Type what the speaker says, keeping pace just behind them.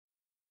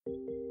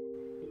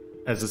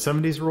As the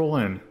 70s roll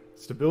in,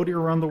 stability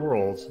around the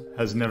world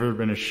has never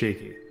been as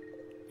shaky.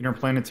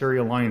 Interplanetary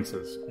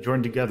alliances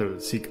join together to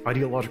seek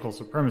ideological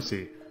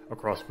supremacy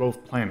across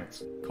both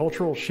planets.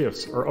 Cultural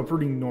shifts are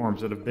uprooting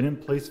norms that have been in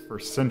place for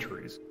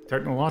centuries.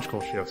 Technological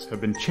shifts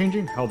have been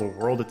changing how the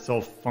world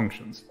itself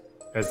functions.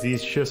 As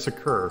these shifts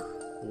occur,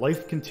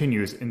 life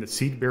continues in the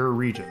Seedbearer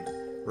region,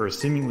 where a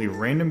seemingly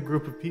random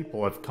group of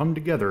people have come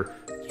together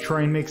to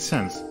try and make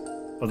sense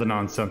of the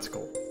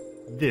nonsensical.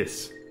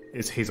 This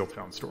is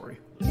Hazeltown Story.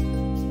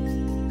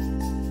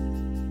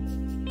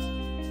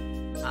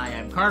 Hi,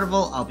 I'm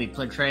Carnival. I'll be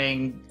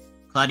portraying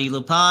Claudie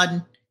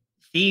Lupin,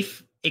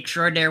 thief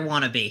extraordinaire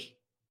wannabe.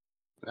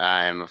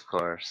 I'm, of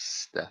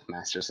course,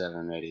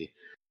 Deathmaster780.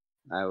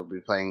 I will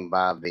be playing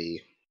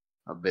Bobby,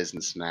 a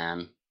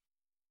businessman,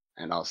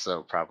 and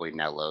also probably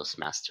Nellos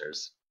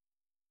Masters,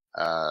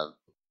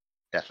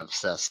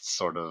 death-obsessed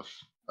sort of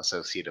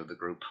associate of the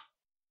group.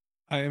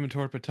 I am a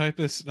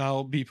TorpidTypist, and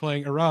I'll be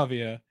playing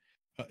Iravia.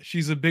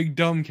 She's a big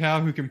dumb cow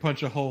who can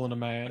punch a hole in a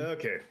man.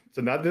 Okay, so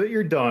now that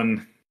you're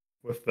done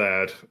with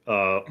that,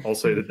 I'll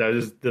say that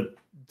is the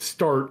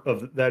start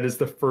of that is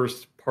the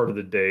first part of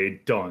the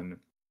day done.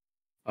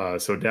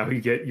 So now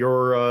you get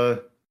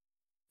your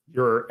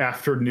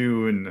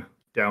afternoon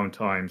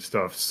downtime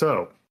stuff.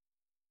 So,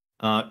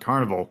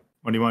 Carnival,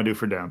 what do you want to do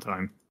for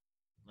downtime?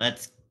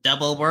 Let's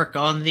double work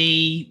on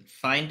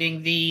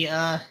getting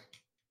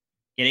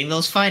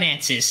those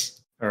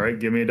finances. All right,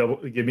 give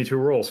me two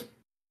rolls.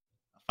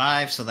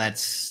 5, so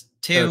that's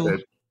 2.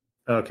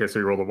 Okay, so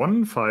you rolled a 1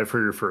 and 5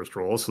 for your first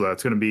roll, so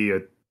that's going to be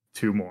a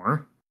 2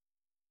 more.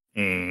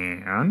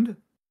 And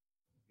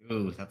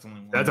Ooh, that's only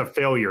 1. That's a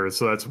failure,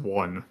 so that's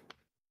 1.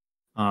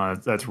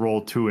 That's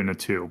roll 2 and a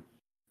 2.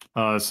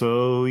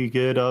 So you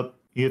get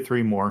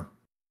 3 more.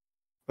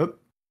 Oh,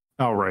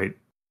 all right.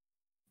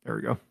 There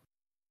we go.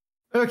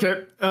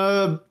 Okay.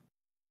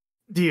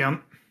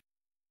 DM.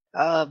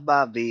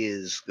 Bobby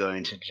is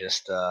going to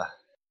just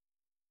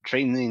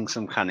training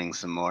some cunning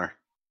some more.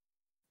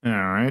 All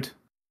right.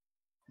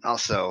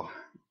 Also,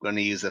 going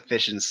to use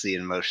efficiency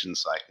in motion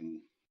so I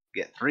can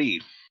get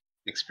 3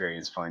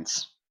 experience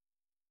points.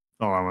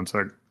 Hold on one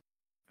sec.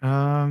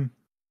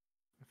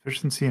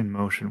 Efficiency in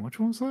motion. Which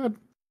one was that?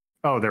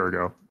 Oh, there we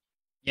go.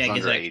 Yeah, it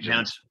gives an extra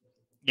agent.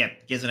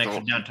 gives an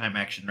extra downtime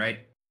action, right?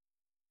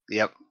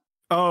 Yep.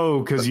 Oh,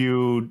 because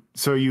you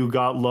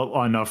got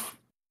enough.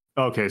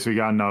 Okay, so you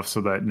got enough so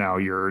that now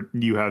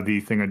you have the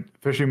thing of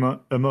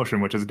efficient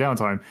emotion, which is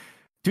downtime.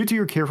 Due to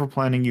your careful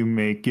planning, you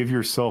may give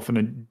yourself or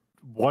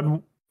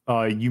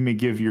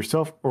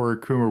a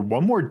crewmer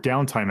one more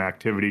downtime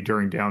activity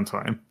during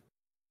downtime.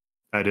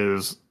 That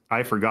is,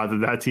 I forgot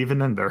that's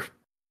even in there.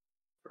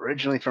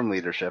 Originally from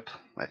leadership,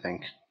 I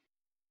think.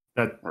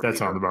 That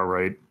sounds about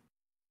right.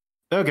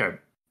 Okay.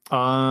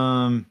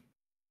 In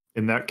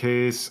that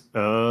case,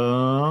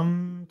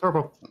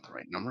 Turbo. Not the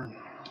right number.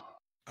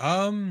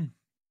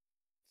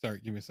 Sorry,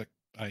 give me a sec.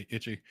 I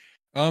itchy.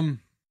 What am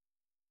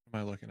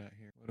I looking at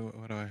here?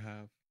 What do I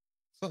have?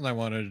 Something I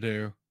wanted to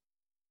do.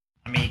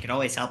 I mean, you can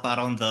always help out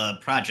on the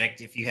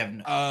project if you have.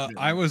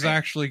 I was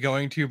actually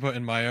going to, but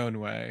in my own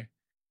way.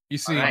 You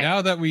see, Alright.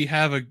 now that we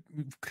have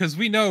because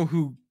we know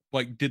who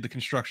did the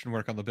construction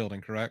work on the building,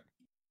 correct?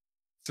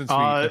 Since we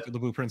looked at the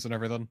blueprints and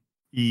everything.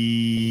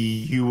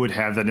 You would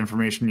have that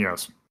information,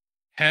 yes.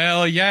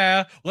 Hell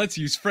yeah! Let's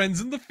use friends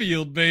in the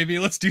field, baby.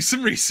 Let's do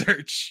some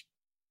research.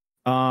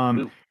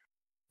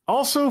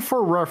 Also,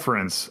 for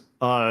reference,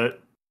 I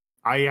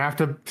have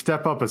to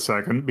step up a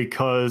second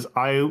because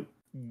I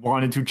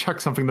wanted to check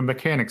something. The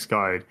mechanics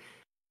guide.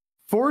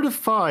 4 to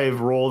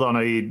 5 rolled on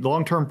a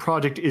long-term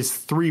project is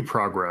 3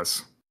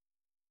 progress,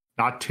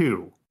 not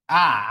 2.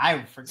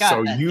 I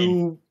forgot.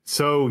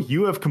 So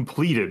you have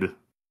completed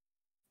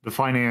the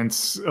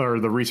finance or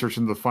the research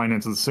into the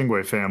finance of the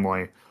Singway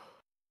family.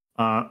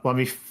 Let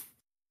me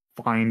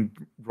find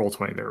roll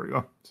 20. There we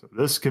go. So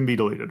this can be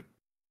deleted.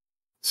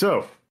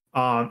 So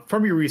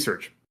from your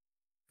research,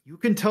 you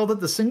can tell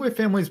that the Singway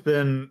family's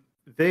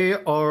they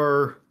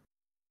are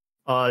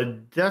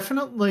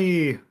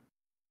definitely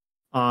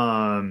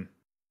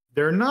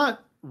they're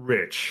not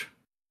rich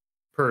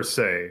per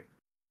se.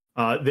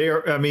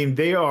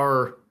 They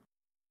are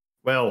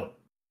well,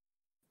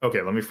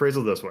 okay, let me phrase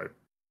it this way.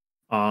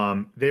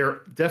 They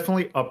are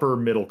definitely upper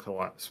middle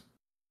class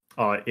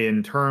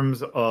in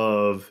terms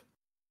of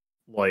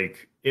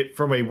it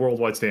from a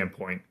worldwide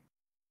standpoint.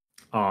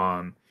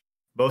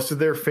 Most of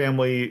their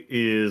family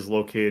is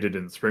located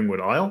in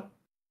Springwood Isle.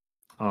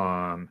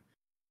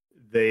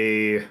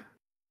 They're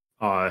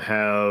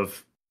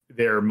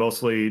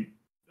mostly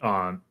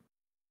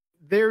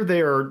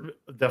they are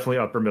definitely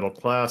upper middle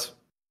class.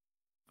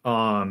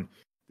 The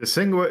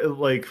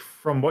Singway,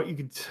 from what you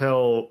can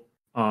tell,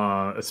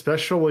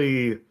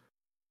 especially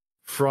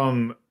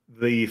from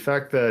the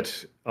fact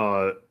that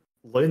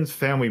Lynn's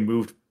family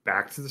moved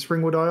back to the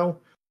Springwood Isle,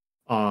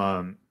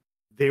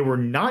 they were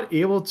not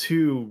able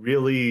to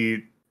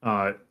really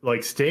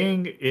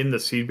staying in the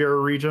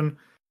Seedbearer region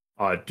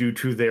due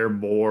to their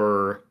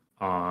more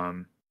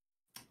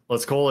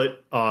let's call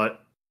it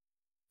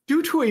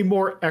due to a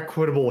more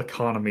equitable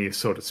economy,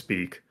 so to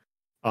speak,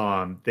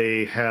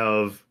 they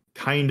have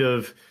kind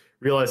of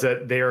realized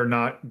that they are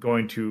not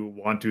going to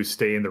want to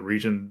stay in the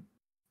region,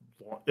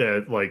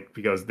 like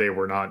because they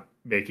were not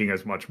making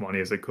as much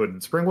money as they could in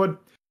Springwood.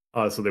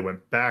 So they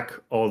went back.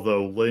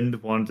 Although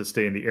Lind wanted to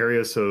stay in the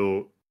area,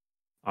 so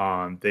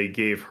they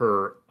gave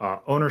her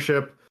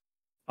ownership.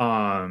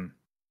 You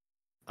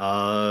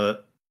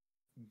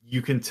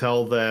can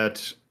tell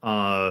that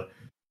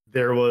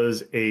there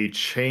was a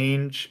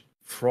change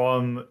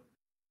from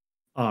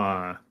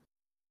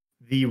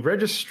the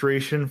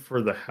registration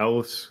for the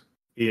house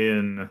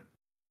in.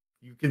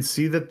 You can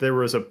see that there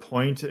was a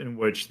point in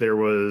which there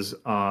was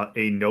a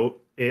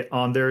note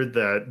on there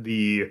that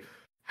the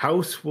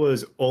house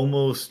was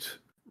almost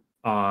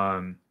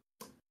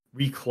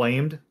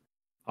reclaimed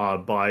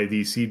by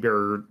the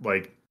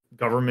Seedbearer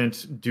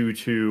government due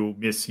to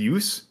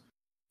misuse.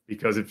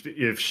 Because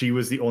if she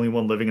was the only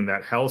one living in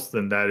that house,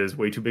 then that is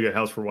way too big a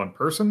house for one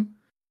person.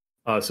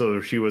 So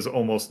she was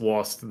almost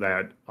lost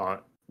that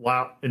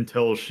lot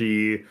until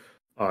she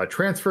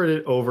transferred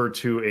it over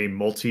to a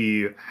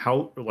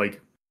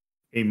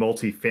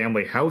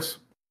multi-family house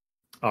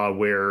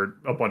where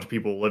a bunch of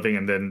people were living,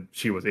 and then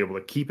she was able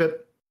to keep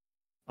it.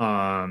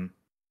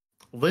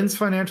 Lynn's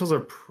financials are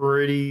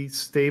pretty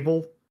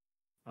stable.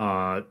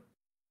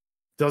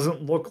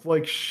 Doesn't look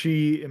like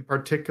she in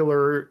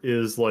particular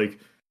is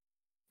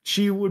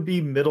she would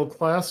be middle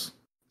class,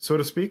 so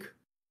to speak.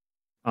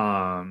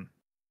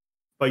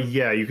 But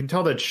yeah, you can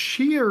tell that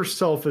she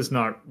herself is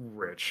not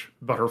rich,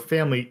 but her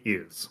family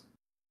is.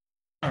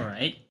 All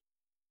right.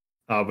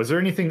 Was there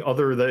anything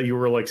other that you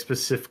were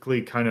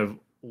specifically kind of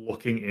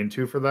looking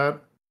into for that?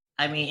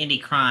 I mean, any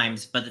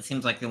crimes, but it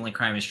seems like the only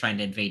crime is trying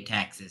to evade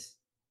taxes.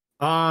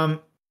 Yeah,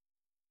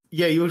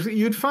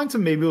 you'd find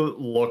some maybe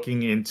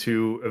looking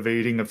into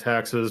evading of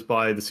taxes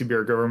by the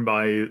Seabear government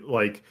by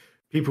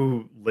people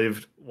who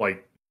lived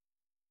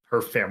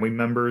her family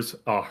members.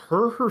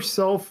 Her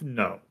herself,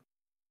 no.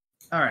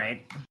 All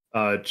right.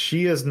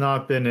 She has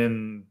not been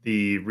in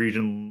the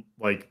region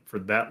for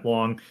that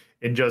long,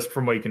 and just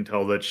from what you can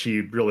tell, that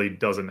she really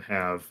doesn't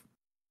have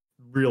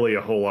really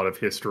a whole lot of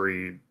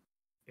history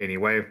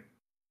anyway.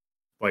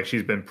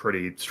 She's been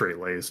pretty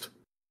straight-laced.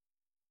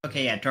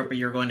 Okay, yeah, Torpid,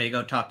 you're going to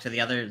go talk to the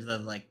others, I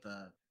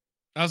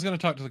was going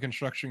to talk to the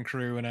construction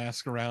crew and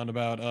ask around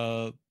about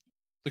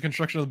the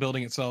construction of the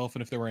building itself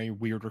and if there were any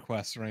weird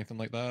requests or anything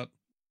like that.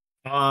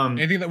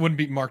 Anything that wouldn't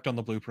be marked on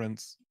the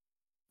blueprints.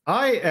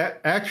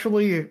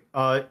 Actually,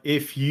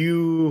 if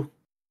you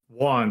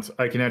want,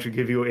 I can actually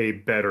give you a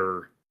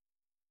better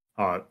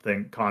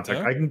contact.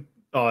 Yeah? I can.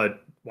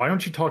 Why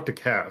don't you talk to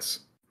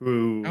Cass,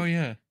 who? Oh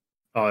yeah.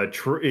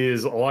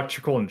 Is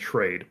electrical and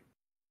trade.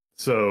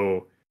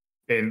 So,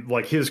 and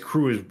his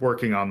crew is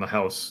working on the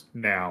house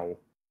now.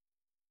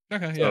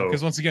 Okay, yeah,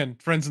 because once again,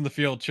 friends in the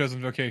field,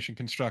 chosen vocation,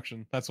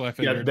 construction. That's what I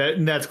figured. Yeah,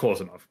 that's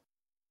close enough.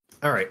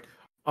 All right.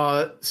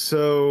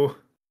 So,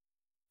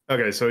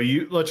 okay, so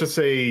let's just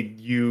say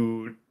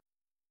you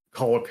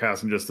call up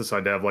Cass and just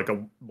decide to have I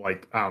don't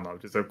know,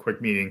 just a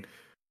quick meeting,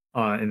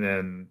 and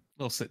then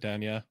We'll sit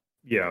down, yeah.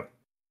 Yeah.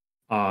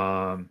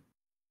 And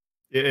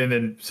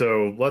then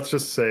so let's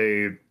just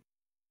say,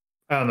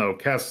 I don't know,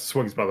 Cass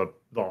swings by the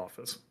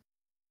office,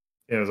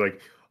 and it was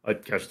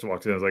Cass just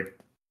walks in and was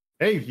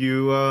hey,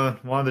 you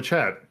wanted to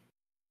chat?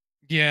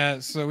 Yeah,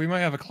 so we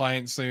might have a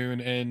client soon,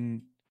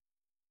 and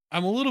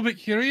I'm a little bit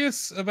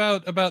curious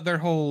about their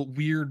whole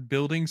weird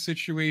building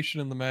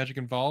situation and the magic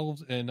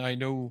involved, and I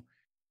know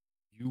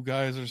you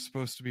guys are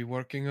supposed to be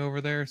working over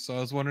there, so I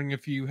was wondering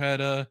if you had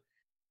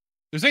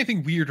there's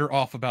anything weird or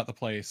off about the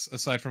place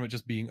aside from it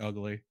just being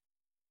ugly.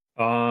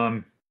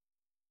 That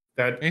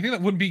anything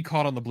that wouldn't be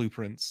caught on the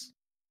blueprints.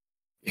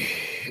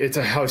 It's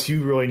a house.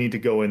 You really need to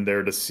go in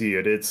there to see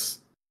it. It's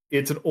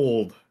definitely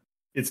old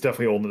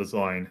in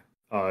design,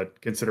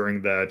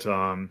 considering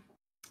that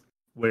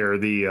where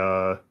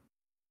the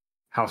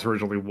house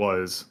originally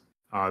was,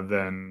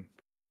 then,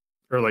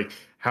 or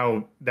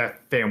how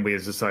that family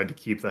has decided to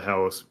keep the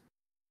house,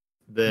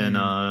 then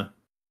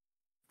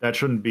that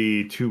shouldn't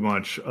be too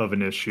much of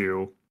an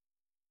issue.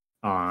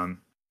 Yeah,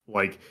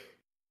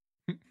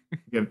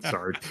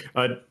 sorry.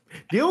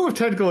 Dealing with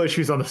technical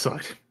issues on the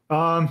side.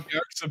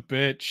 Eric's a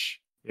bitch.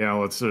 Yeah,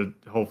 let's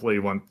hopefully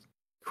as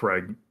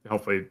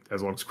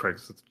long as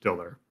Craig's still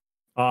there.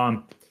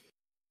 I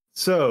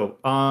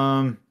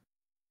forgot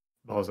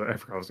what I was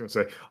gonna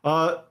say.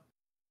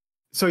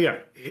 So yeah,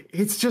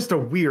 it's just a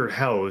weird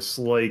house.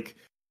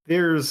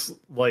 There's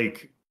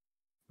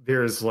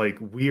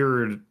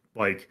weird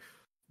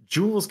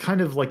jewels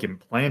kind of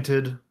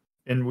implanted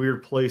in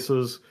weird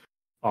places.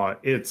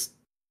 It's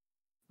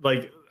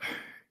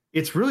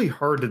it's really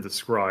hard to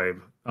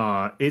describe.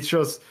 It's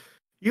just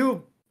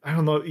I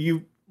don't know,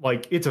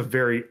 it's a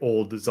very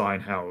old design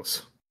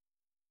house.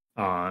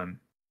 And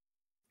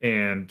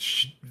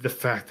the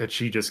fact that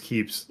she just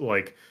keeps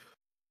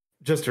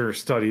just her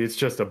study, it's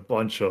just a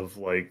bunch of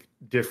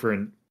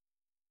different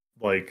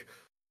a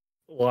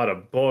lot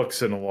of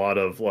books and a lot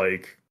of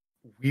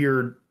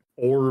weird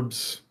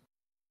orbs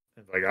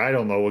Like, I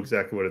don't know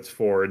exactly what it's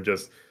for, and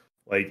just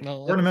like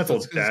No, ornamental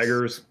that's 'cause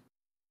daggers. if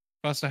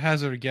I was to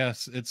hazard a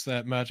guess, it's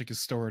that magic is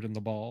stored in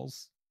the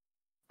balls.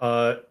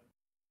 Uh,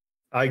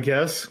 I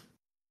guess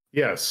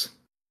yes.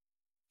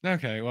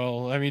 Okay,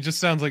 well, I mean, just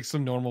sounds like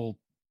some normal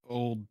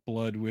old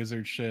blood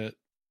wizard shit.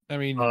 I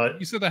mean, Uh,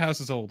 you said the house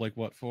is old, like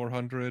what,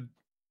 400?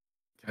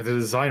 the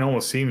design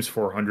almost seems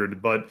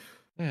 400, but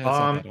Yeah, it's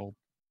not um, that old.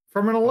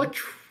 from an Huh?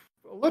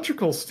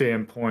 electrical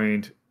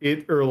standpoint,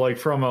 or like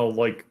from a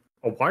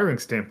wiring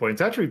standpoint,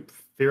 it's actually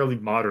fairly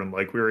modern.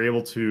 Like we were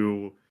able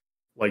to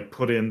like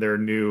put in their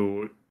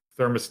new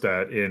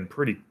thermostat in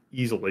pretty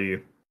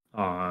easily.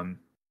 Um,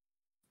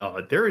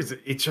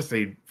 it's just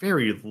a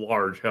very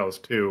large house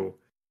too.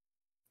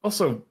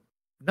 Also,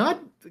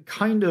 not the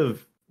kind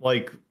of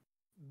like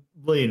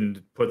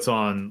Lind puts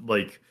on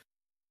like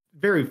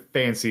very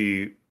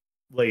fancy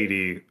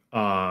lady.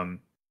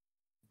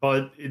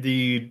 But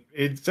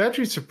it's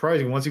actually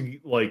surprising once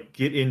you like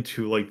get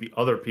into like the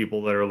other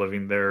people that are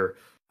living there,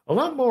 a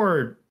lot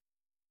more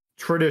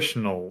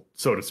traditional,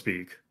 so to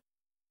speak.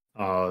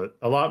 A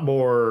lot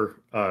more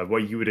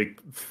what you would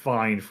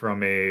find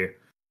from a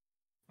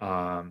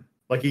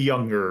like a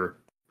younger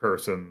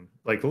person.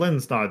 Like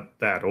Lynn's not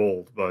that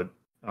old, but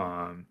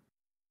um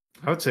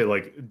I would say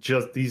like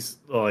just these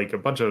like a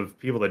bunch of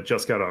people that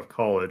just got out of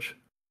college.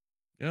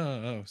 Yeah,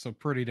 oh, so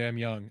pretty damn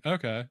young.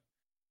 Okay.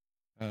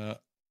 Uh,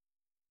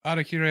 Out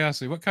of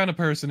curiosity, what kind of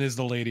person is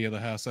the lady of the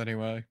house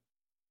anyway?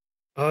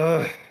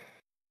 Uh,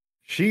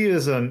 she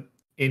is an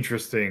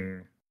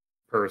interesting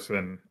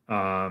person.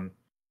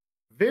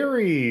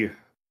 Very,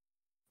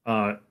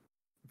 uh,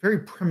 very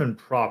prim and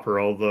proper.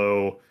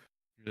 Although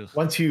Ugh.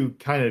 once you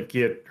kind of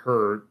get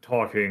her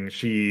talking,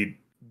 she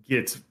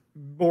gets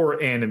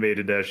more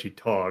animated as she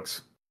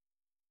talks.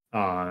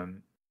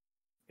 Um,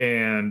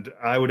 and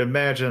I would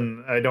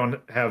imagine I don't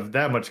have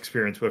that much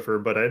experience with her,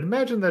 but I'd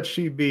imagine that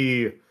she'd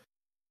be,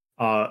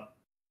 uh,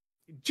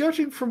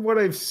 judging from what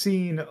I've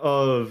seen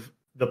of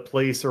the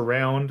place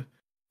around,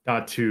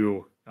 not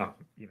to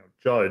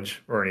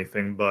judge or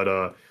anything,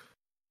 but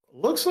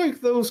looks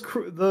like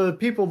the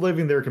people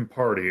living there can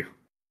party.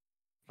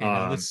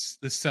 Yeah, Um, this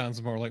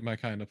sounds more like my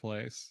kind of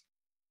place.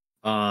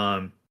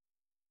 um,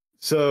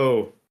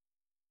 so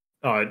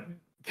uh,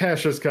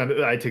 Cash just kind of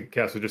I think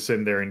Cash was just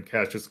sitting there, and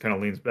Cash just kind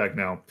of leans back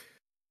now.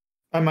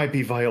 I might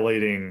be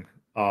violating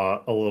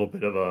a little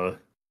bit of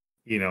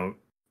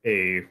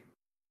a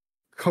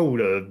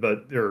coda,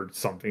 but or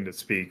something to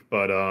speak,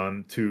 but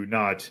to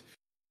not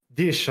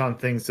dish on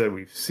things that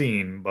we've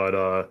seen.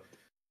 But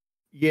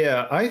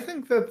yeah, I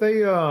think that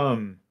they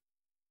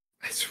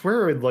I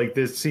swear like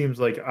this seems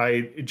like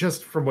I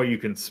just from what you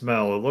can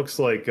smell, it looks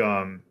like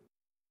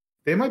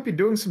they might be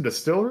doing some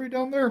distillery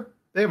down there.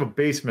 They have a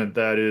basement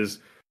that is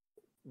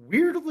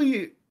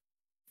weirdly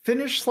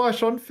finished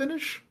slash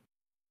unfinished.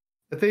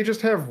 That they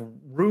just have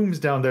rooms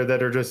down there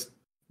that are just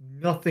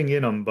nothing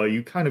in them, but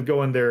you kind of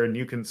go in there and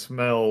you can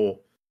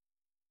smell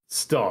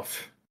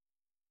stuff.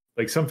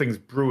 Like something's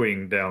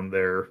brewing down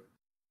there.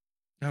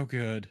 Oh,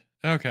 good.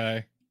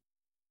 Okay.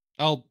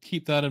 I'll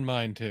keep that in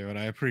mind too, and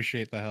I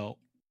appreciate the help.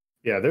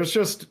 Yeah, there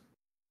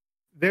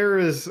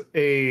is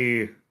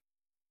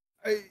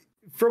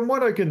from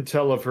what I can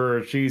tell of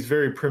her, she's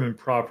very prim and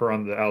proper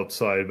on the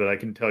outside, but I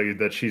can tell you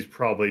that she's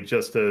probably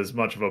just as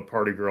much of a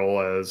party girl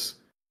as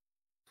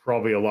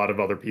probably a lot of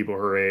other people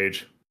her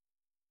age.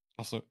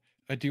 Also,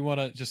 I do want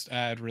to just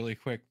add really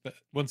quick that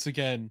once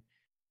again,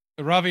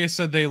 Iravia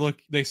said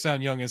they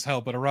sound young as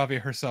hell, but Iravia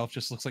herself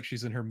just looks like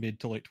she's in her mid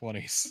to late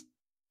 20s.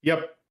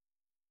 Yep,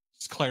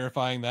 Just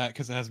clarifying that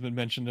because it hasn't been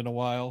mentioned in a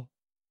while.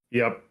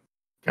 yep.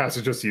 Cass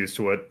is just used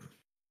to it.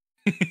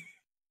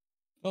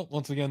 Well,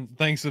 once again,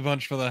 thanks a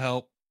bunch for the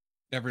help.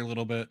 Every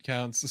little bit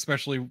counts,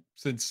 especially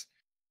since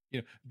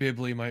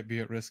Bibli might be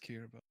at risk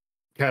here. But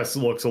Cass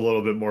looks a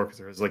little bit more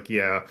concerned. It's like,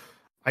 yeah,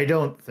 I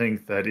don't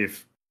think that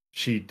if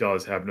she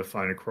does happen to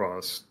find a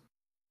cross,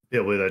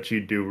 Billy, that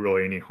she'd do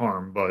really any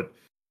harm, but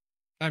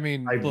I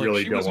mean, I look,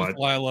 really she don't was with want.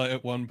 Lila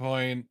at one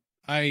point.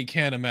 I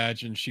can't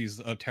imagine she's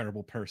a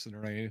terrible person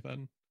or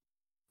anything.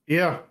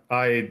 Yeah,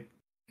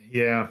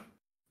 yeah,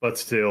 but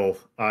still,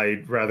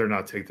 I'd rather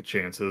not take the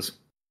chances.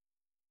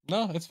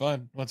 No, it's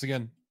fine. Once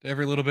again,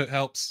 every little bit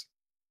helps.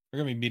 We're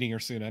gonna be meeting her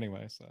soon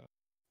anyway, so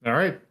All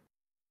right.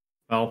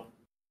 Well,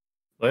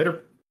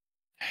 later.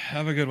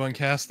 have a good one,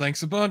 Cass.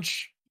 Thanks a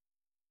bunch.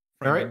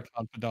 All Friend right. and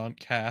confidant,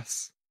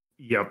 Cass.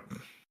 Yep.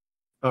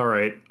 All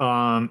right.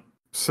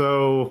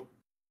 So,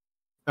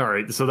 all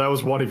right. So that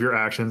was one of your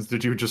actions.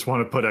 Did you just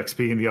want to put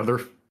XP in the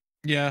other?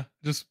 Yeah,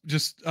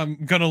 just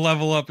I'm gonna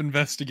level up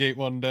investigate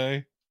one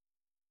day.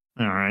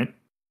 All right.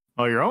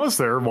 Oh, you're almost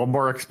there. One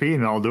more XP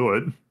and I'll do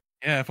it.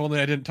 Yeah, if only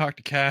I didn't talk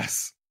to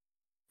Cass.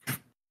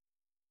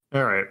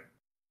 All right.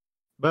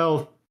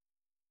 Well,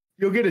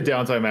 you'll get a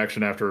downtime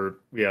action after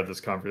we have this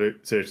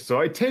conversation. So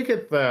I take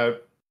it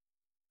that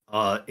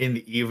in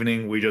the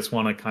evening we just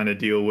want to kind of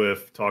deal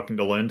with talking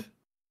to Lind.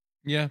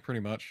 Yeah, pretty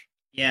much.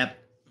 Yep.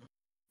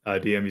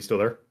 DM, you still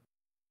there?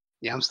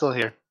 Yeah, I'm still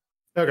here.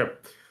 Okay.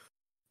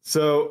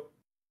 So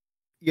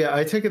yeah,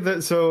 I take it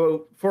that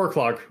 4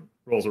 o'clock.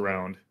 rolls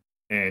around,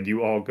 and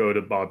you all go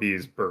to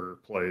Bobby's burger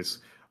place.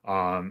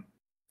 I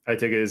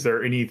take it, is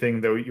there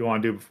anything that you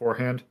want to do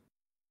beforehand?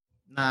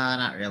 Nah,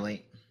 not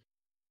really.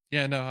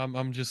 Yeah, no,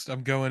 I'm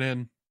going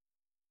in.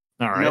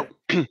 All right.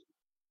 Nope.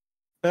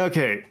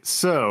 Okay,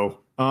 so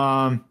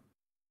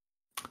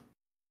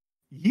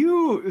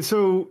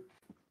you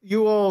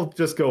all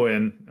just go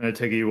in, and I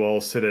take it you all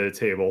sit at a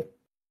table,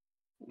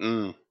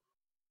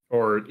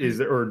 or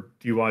do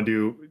you want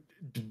to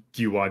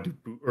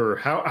or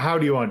how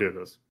do you want to do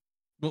this?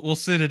 We'll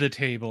sit at a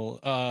table.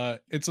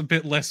 It's a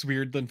bit less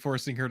weird than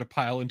forcing her to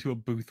pile into a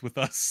booth with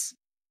us.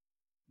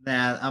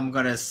 Nah, I'm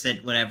gonna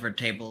sit whatever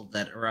table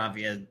that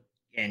Iravia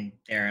and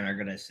Darren are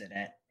gonna sit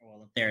at.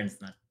 Well, if Darren's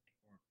not,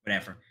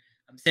 whatever.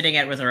 I'm sitting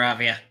at with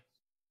Iravia.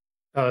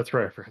 Oh, that's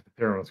right. I forgot that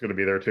Theron was going to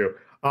be there too.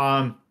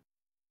 So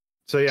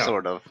yeah.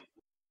 Sort of.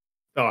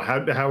 Oh,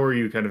 how were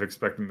you kind of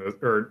expecting this,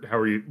 or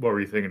what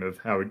were you thinking of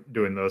how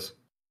doing this?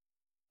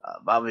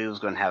 Bobby was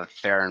going to have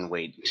Theron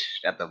wait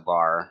at the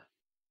bar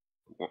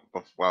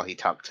while he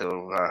talked to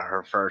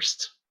her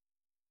first.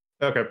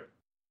 Okay.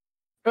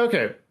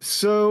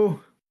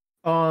 So,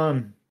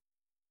 I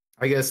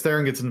guess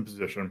Theron gets in a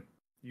position.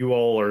 You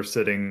all are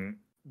sitting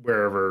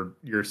wherever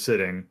you're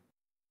sitting.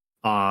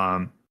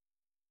 And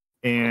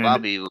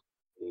Bobby was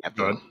at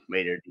the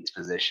maitre-d's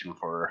position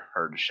for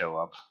her to show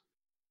up.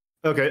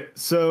 Okay,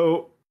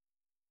 so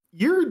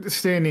you're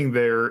standing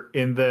there,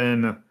 and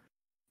then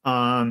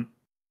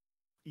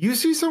you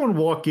see someone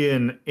walk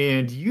in,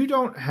 and you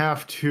don't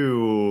have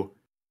to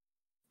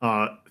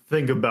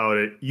think about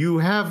it. You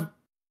have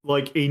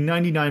like a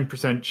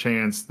 99%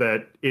 chance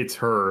that it's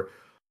her.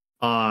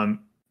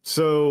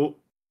 So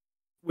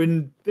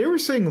when they were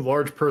saying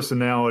large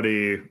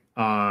personality,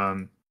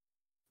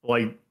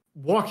 like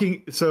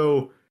walking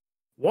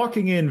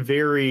in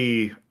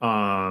very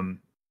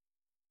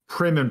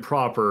prim and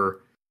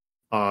proper,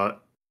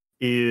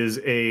 is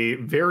a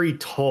very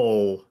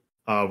tall,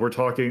 we're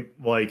talking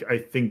like I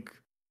think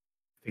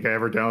I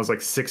have her down as like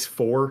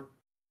 6'4".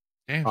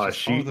 Damn,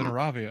 she's taller than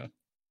Iravia.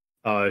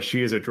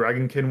 She is a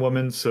dragonkin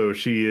woman, so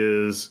she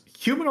is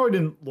humanoid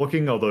in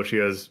looking, although she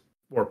has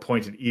more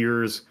pointed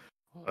ears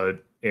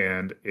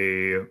and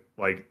a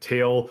like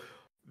tail,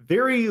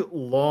 very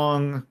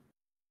long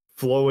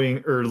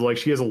flowing, or like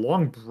she has a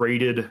long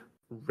braided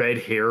red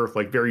hair,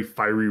 like very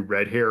fiery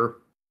red hair.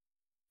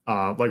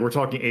 Like we're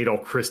talking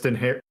Adolf Kristen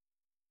hair.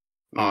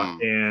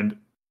 And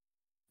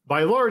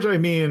by large, I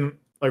mean,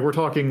 like we're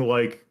talking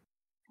like,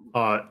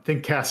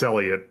 think Cass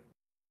Elliot,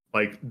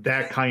 like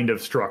that kind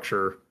of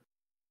structure.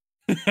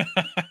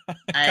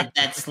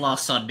 That's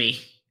lost on me.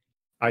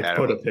 I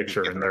put a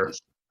picture in there.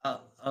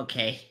 Oh,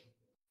 okay.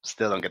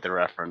 Still don't get the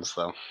reference,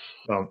 though.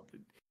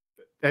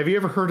 Have you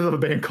ever heard of a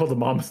band called the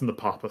Mamas and the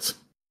Papas?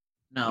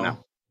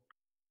 No.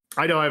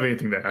 I don't have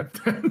anything to add.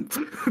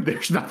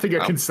 There's nothing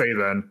I can say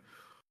then.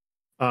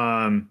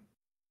 I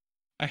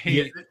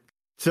hate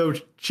so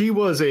she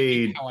was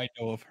how I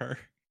know of her.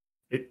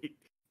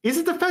 Is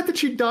it the fact that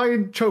she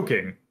died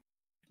choking?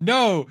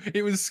 No,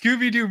 it was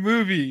Scooby-Doo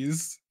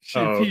movies. She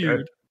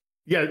appeared.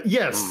 Okay.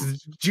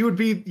 Yes. She would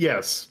be,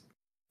 yes.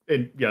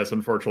 And yes,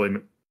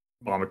 unfortunately,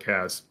 Mama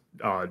Cass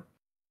died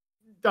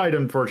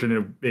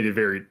unfortunately in a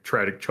very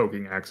tragic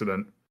choking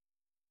accident.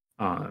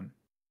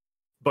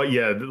 But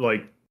yeah,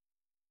 like,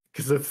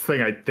 because that's the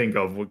thing I think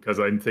of, because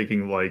I'm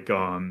thinking like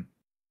the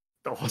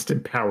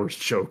Austin Powers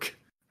joke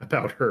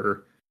about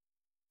her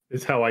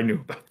is how I knew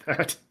about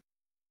that.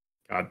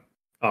 God.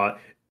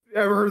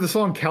 Ever heard the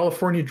song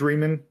California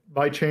Dreamin'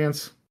 by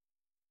chance?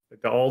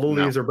 Like all the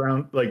leaves are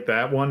brown, like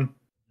that one?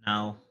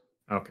 No.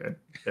 Okay.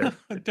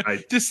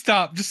 Just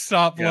stop,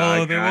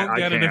 Lolo. They won't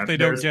get it if they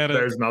don't get it.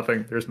 There's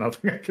nothing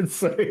I can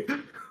say.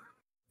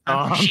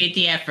 I appreciate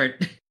the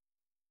effort.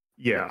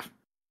 Yeah.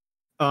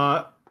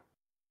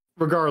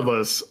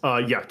 Regardless,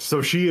 yeah,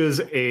 so she is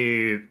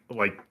very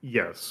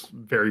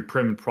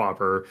prim and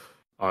proper.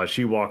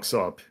 She walks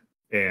up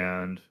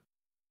and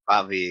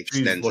Bobby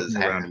extends his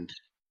hand.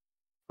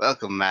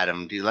 Welcome,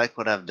 madam. Do you like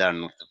what I've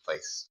done with the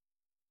place?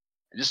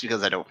 Just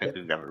because I don't think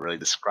we've ever really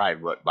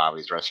described what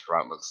Bobby's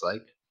restaurant looks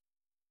like.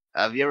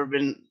 Have y'all ever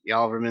been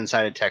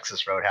inside a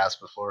Texas Roadhouse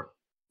before?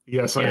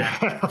 Yes, I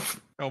have.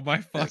 Oh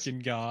my fucking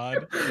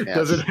god. Yes.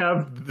 Does it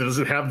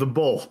have the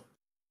bull?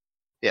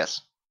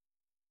 Yes.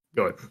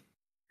 Go ahead.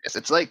 Yes,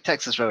 it's like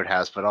Texas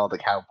Roadhouse, but all the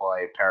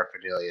cowboy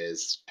paraphernalia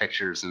is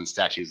pictures and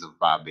statues of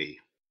Bobby.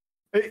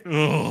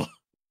 Ugh.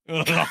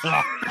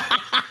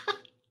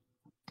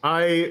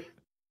 I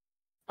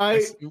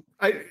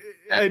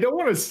don't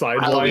want to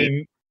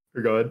sideline.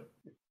 Or go ahead.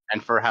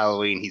 And for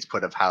Halloween, he's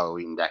put up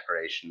Halloween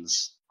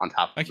decorations on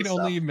top of I can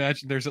only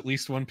imagine there's at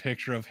least one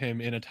picture of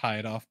him in a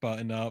tied-off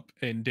button-up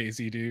in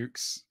Daisy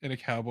Dukes in a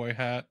cowboy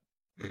hat.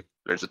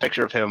 There's a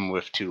picture of him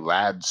with two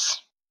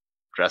lads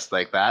dressed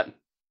like that.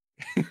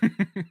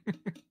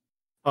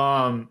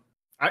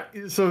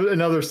 So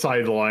another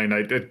sideline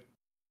I did.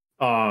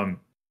 I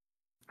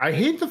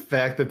hate the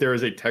fact that there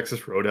is a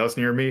Texas Roadhouse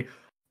near me.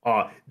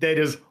 That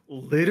is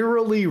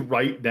literally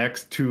right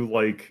next to,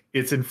 like,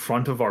 it's in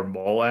front of our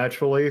mall,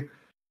 actually.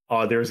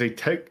 there's a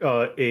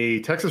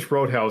Texas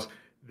Roadhouse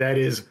that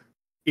is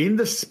in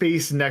the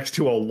space next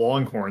to a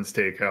Longhorn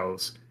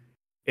Steakhouse,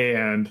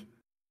 and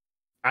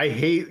I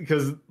hate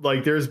because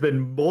like there's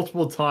been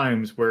multiple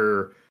times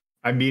where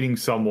I'm meeting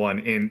someone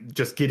and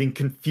just getting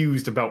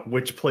confused about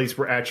which place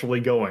we're actually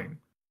going.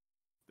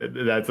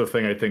 That's the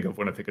thing I think of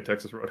when I think of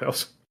Texas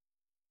Roadhouse.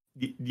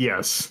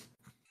 Yes.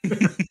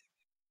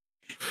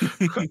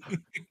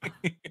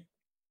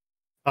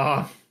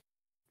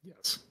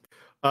 Yes.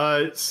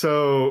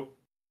 So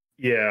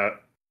yeah.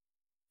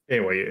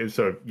 Anyway,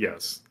 so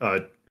yes.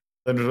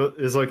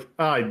 Is like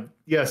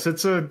yes,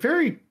 it's a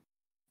very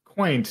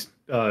quaint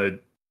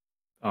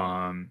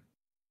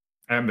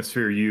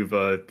atmosphere you've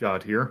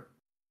got here.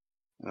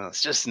 Well,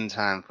 it's just in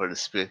time for the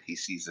spooky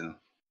season.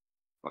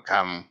 Well,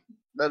 come,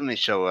 let me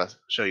show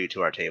you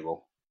to our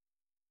table.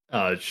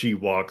 She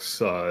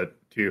walks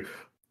she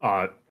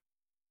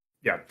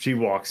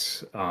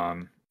walks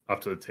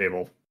up to the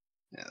table.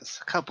 Yes,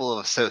 a couple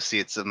of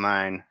associates of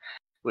mine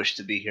wish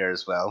to be here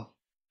as well.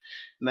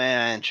 May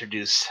I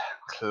introduce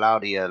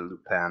Claudia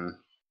Lupin?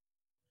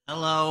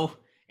 Hello.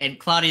 And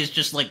Claudia's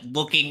just like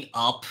looking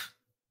up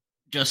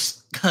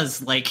just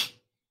because like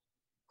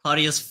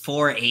Claudia's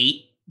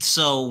 4'8",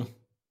 so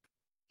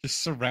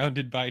Just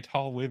surrounded by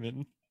tall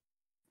women.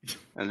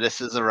 And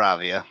this is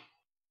Iravia.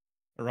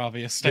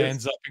 Iravia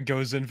stands up and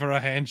goes in for a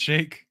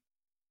handshake.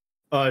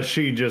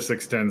 She just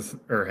extends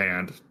her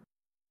hand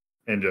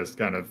and just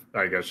kind of,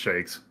 I guess,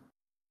 shakes.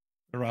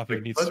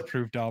 Iravia needs to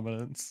prove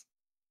dominance.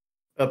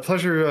 A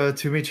pleasure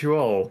to meet you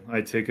all.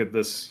 I take it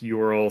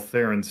you are all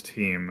Theron's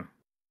team.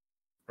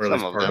 Or at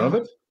least part of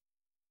it?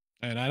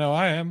 And I know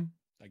I am,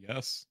 I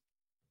guess.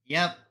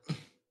 Yep.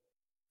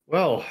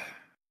 Well,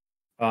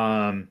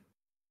 I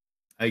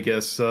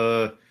guess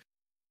Theron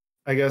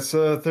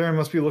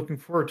must be looking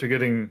forward to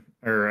getting,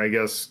 or I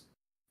guess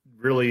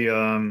really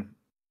I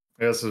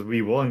guess is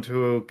be willing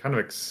to kind of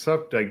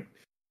accept.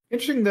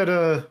 Interesting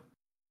that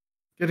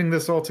getting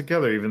this all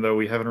together, even though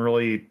we haven't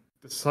really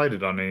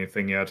decided on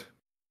anything yet.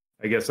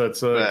 I guess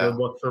that's good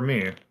luck for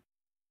me.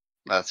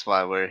 That's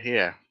why we're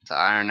here, to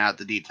iron out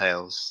the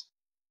details.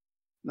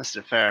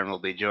 Mr. Theron will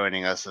be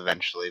joining us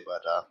eventually,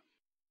 but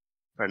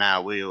for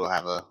now we will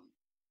have a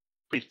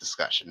brief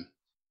discussion.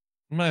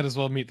 Might as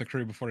well meet the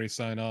crew before you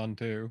sign on,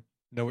 too.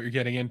 Know what you're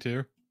getting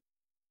into.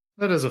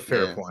 That is a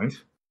fair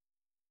point.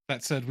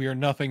 That said, we are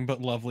nothing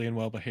but lovely and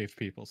well-behaved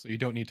people, so you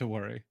don't need to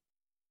worry.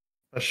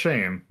 A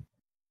shame.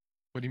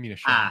 What do you mean a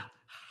shame?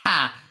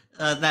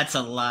 That's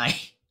a lie.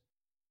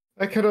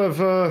 I could have,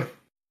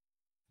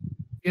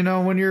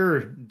 when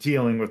you're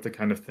dealing with the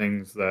kind of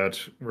things that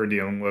we're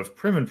dealing with,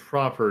 prim and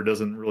proper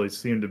doesn't really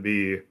seem to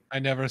be... I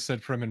never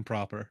said prim and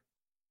proper.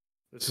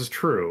 This is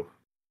true.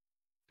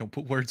 Don't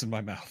put words in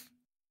my mouth.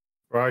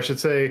 Or I should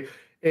say,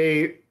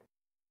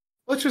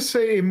 let's just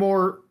say a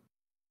more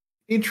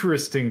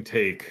interesting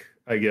take,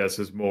 I guess,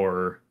 is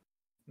more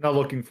not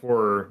looking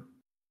for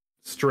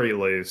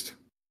straight-laced.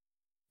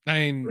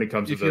 I mean,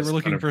 if you were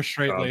looking for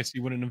straight-laced,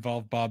 you wouldn't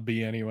involve Bob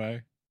B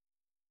anyway.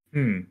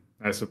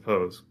 I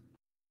suppose.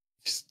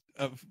 Just,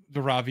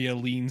 Iravia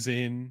leans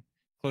in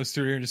close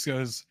to her and just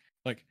goes,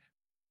 like,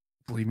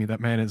 believe me, that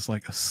man is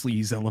like a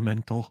sleaze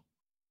elemental.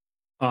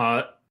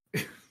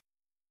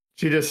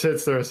 She just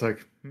sits there, it's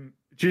like,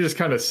 she just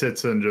kind of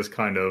sits and just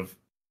kind of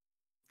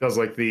does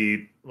like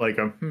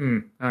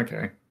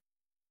okay.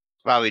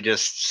 Bobby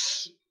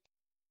just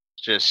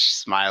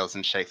smiles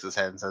and shakes his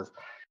head and says,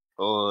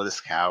 "Oh,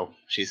 this cow.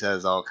 She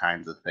says all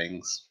kinds of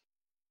things."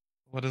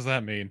 What does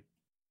that mean?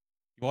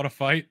 You want to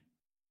fight?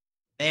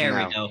 There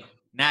we go.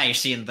 Now you're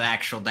seeing the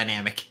actual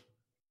dynamic.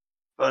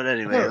 But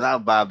anyway, allow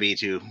Bobby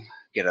to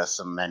get us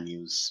some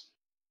menus.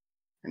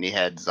 And he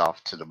heads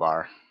off to the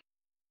bar.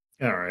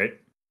 All right.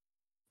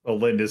 Well,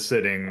 Linda's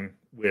sitting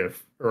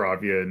with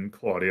Iravia and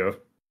Claudia.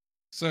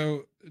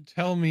 So,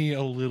 tell me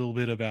a little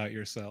bit about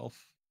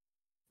yourself.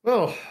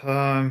 Well,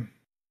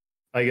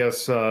 I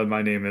guess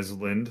my name is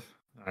Lind.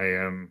 I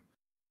am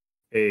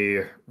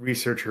a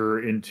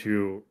researcher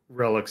into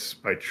relics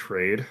by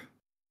trade.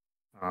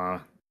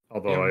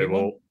 Although I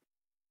will...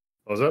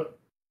 What was that?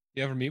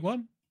 You ever meet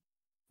one?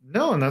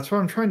 No, and that's what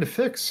I'm trying to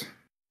fix.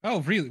 Oh,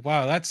 really?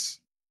 Wow, that's...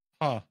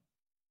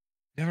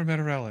 Never met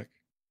a relic.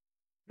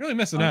 Really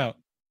missing out.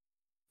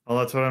 Well,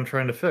 that's what I'm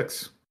trying to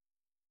fix.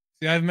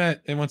 See, I've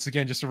met, and once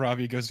again, just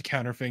Iravia goes to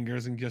count her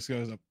fingers and just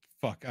goes,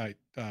 fuck, not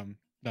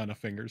enough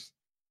fingers.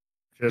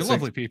 They're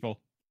lovely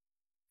people.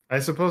 I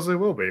suppose they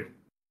will be.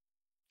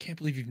 Can't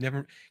believe you've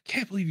never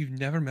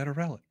met a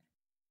relic.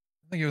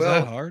 I think it was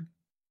that hard.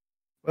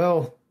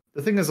 Well,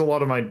 the thing is, a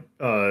lot of my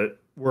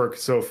work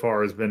so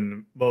far has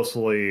been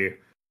mostly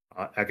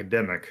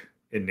academic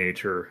in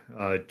nature.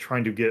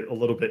 Trying to get a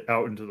little bit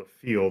out into the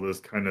field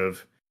is kind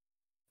of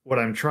what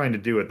I'm trying to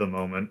do at the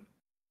moment.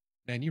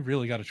 Man, you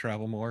really got to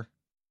travel more.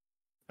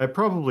 I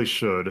probably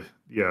should,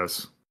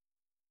 yes.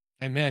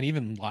 And man,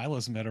 even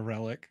Lila's met a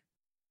relic.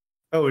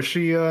 Oh, is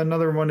she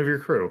another one of your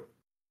crew?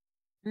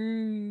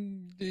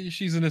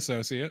 She's an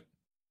associate.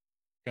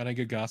 Got any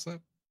good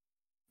gossip?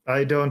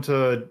 I don't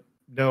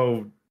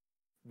know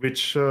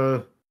which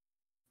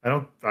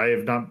I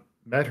have not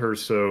met her,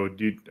 so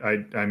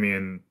I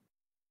mean,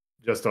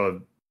 just a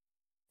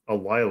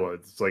Lila.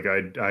 It's like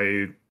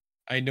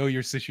I know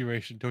your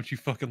situation. Don't you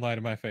fucking lie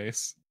to my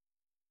face.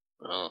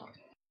 Oh.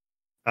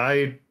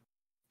 I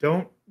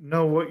don't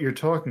know what you're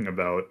talking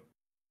about.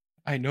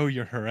 I know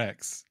you're her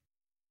ex.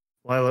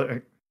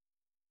 Lila,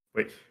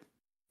 wait.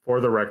 For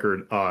the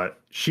record,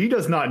 she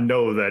does not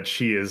know that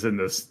she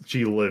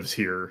lives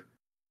here.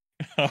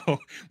 Oh,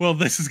 well,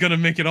 this is gonna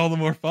make it all the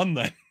more fun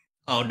then.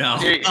 Oh no!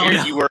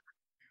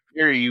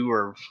 Here you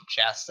were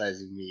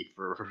chastising me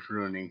for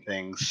ruining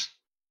things.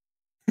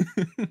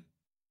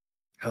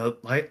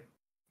 Wait,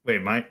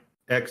 my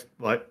ex,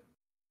 what?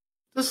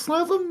 Does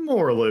Lila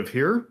Moore live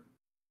here?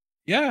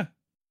 Yeah.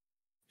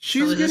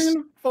 She's getting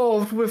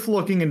involved with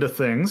looking into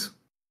things.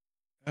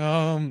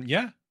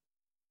 Yeah.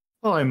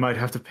 Well, I might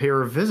have to pay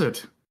her a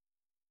visit.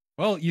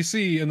 Well, you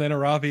see, and then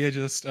Iravia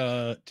just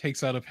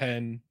takes out a pen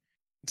and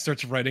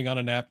starts writing on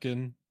a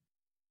napkin.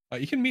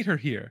 You can meet her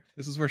here.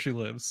 This is where she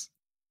lives.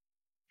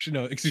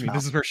 Excuse me,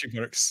 this is where she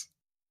works.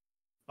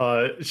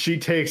 She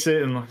takes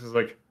it and is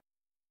like,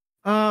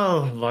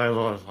 oh,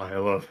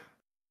 Lila.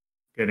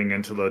 Getting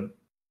into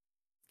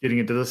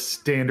the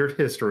standard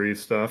history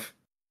stuff.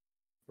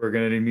 We're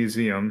gonna need a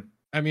museum.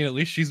 I mean, at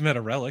least she's met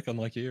a relic,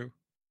 unlike you.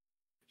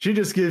 She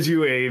just gives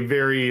you a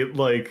very,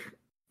 like,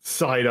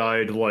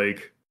 side-eyed,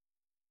 like,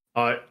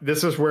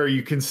 this is where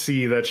you can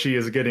see that she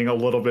is getting a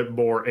little bit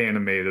more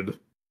animated.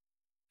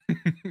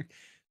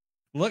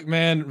 Look,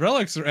 man,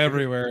 relics are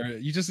everywhere.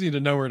 You just need to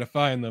know where to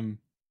find them.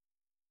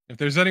 If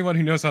there's anyone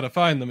who knows how to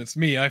find them, it's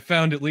me. I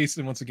found at least,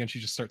 and once again, she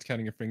just starts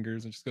counting her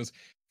fingers and just goes,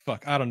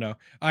 fuck, I don't know.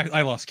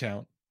 I lost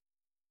count.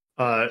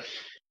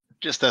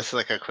 Just as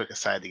like a quick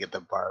aside to get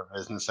the bar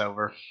business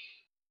over.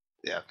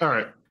 Yeah. All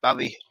right.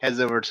 Bobby heads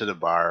over to the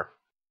bar,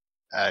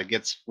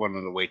 gets one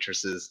of the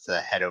waitresses to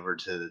head over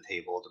to the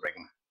table to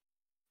bring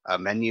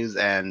menus,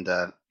 and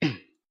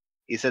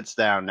he sits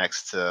down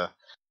next to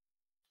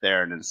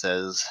Theron and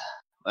says,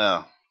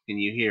 well, can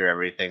you hear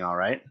everything all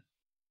right?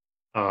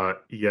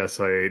 Yes,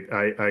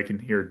 I can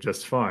hear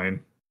just fine.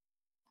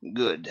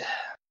 Good.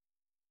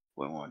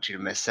 Wouldn't want you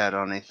to miss out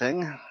on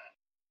anything.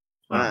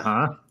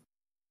 Uh-huh.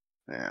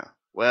 Yeah.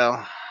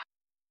 Well,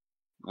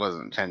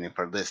 wasn't intending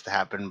for this to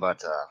happen,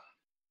 but,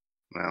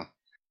 well,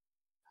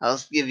 I'll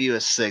give you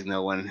a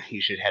signal when you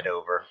should head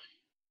over,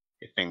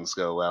 if things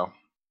go well.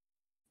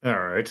 All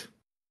right.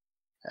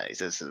 He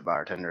says to the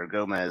bartender,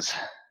 Gomez,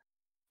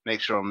 make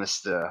sure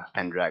Mr.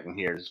 Pendragon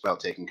here is well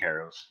taken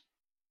care of.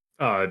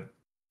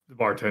 The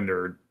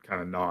bartender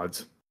kind of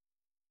nods.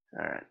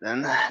 All right,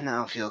 then.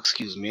 Now, if you'll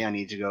excuse me, I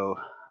need to go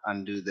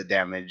undo the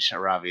damage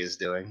Iravia is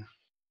doing.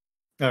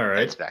 All right.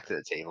 Heads back to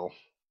the table.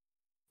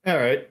 All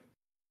right.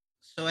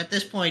 So at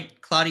this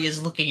point, Claudia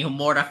is looking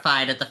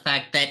mortified at the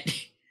fact that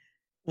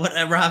what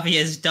Iravia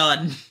has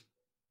done.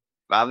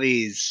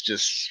 Bobby's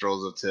just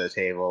strolls up to the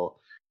table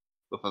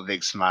with a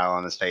big smile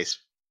on his face,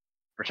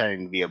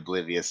 pretending to be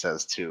oblivious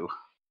as to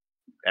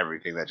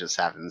everything that just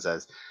happened.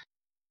 Says,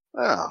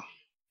 well,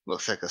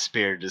 looks like a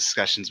spirited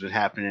discussion's been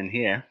happening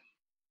here.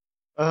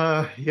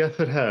 Yes,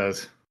 it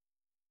has.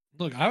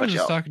 Look, I was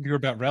just talking to her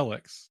about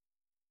relics.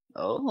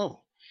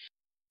 Oh,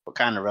 what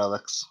kind of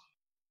relics?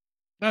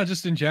 No,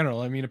 just in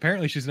general. I mean,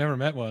 apparently she's never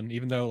met one,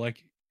 even though,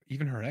 like,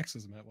 even her ex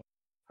has met one.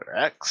 Her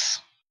ex?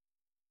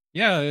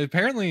 Yeah,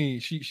 apparently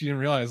she didn't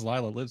realize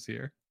Lila lives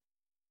here.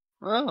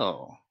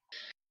 Oh,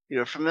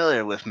 you're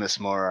familiar with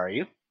Miss Moore, are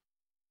you?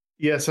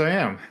 Yes, I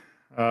am.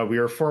 We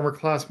are former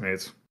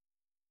classmates.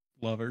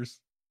 Lovers.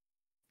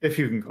 If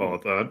you can call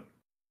it that.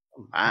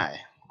 Oh my,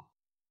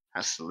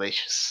 how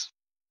salacious.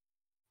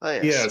 Oh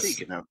yeah,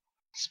 yes.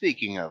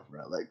 Speaking of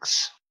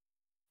relics,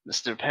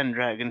 Mr.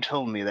 Pendragon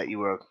told me that you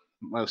were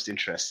most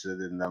interested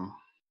in them.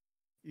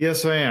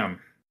 Yes, I am.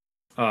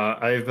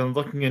 I've been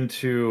looking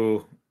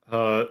into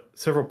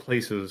several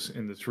places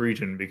in this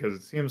region because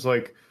it seems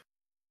like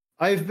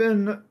I've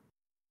been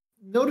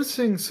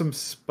noticing some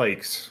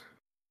spikes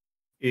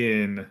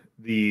in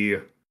the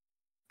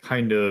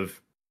kind of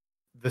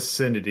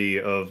vicinity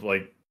of,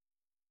 like,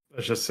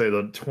 let's just say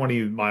the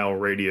 20-mile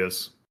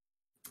radius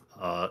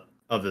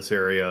of this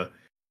area.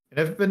 And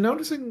I've been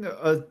noticing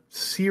a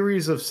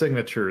series of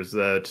signatures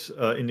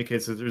that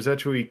indicates that there's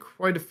actually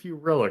quite a few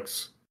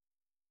relics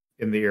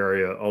in the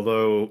area,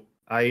 although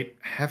I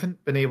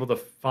haven't been able to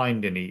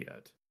find any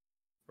yet,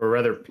 or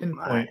rather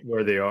pinpoint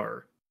where they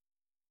are.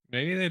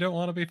 Maybe they don't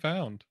want to be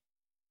found.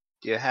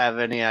 Do you have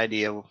any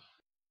idea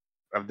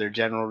of their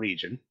general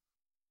region?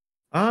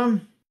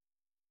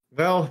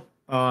 Well,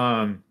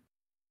 I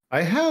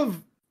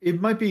have.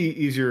 It might be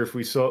easier if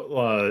we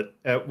saw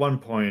at one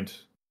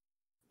point,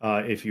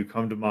 if you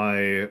come to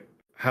my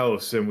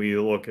house and we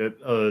look at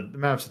the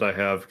maps that I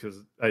have,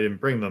 because I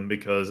didn't bring them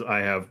because I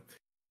have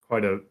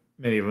quite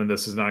many of them.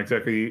 This is not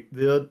exactly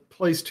the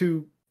place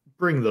to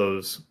bring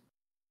those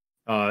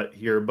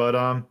here,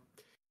 but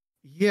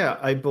yeah,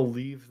 I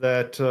believe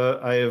that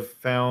I have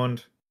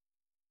found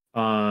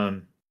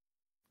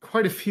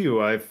quite a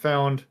few. I've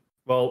found,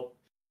 well,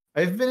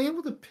 I've been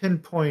able to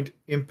pinpoint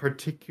in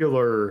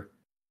particular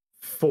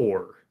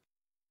 4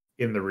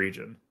 in the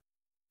region.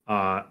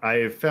 I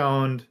have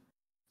found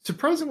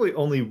surprisingly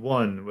only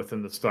one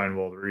within the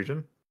Steinwald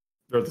region,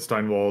 or the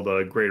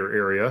Steinwald greater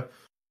area.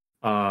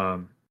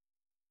 Um,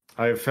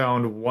 I have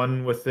found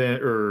one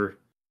within, or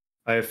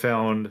I have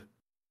found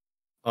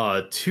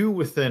two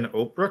within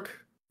Oakbrook,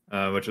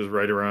 which is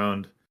right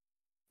around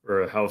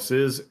where a house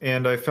is,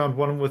 and I found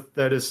one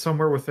that is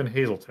somewhere within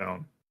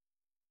Hazeltown.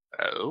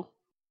 Oh,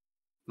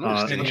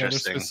 most Any other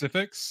interesting.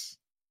 specifics?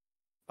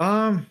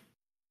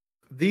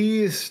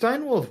 The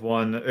Steinwald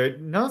one,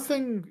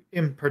 nothing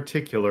in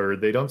particular.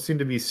 They don't seem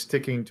to be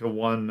sticking to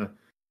one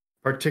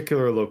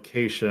particular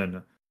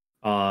location.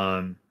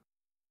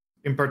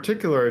 In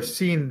particular, I've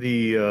seen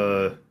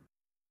the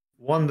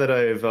one that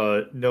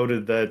I've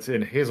noted that's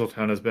in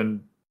Hazeltown has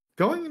been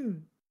going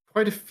in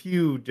quite a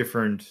few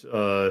different.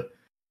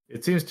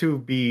 It seems to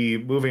be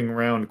moving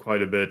around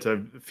quite a bit.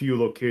 A few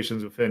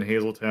locations within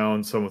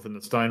Hazeltown, some within the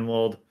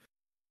Steinwald.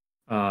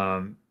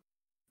 So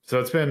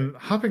it's been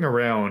hopping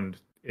around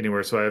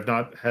anywhere, so I have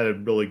not had a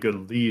really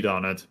good lead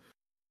on it.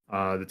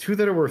 The two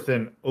that are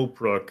within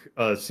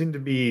Oakbrook seem to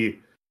be,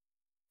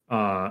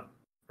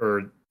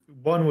 or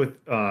one with,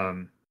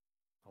 hold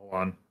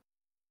on.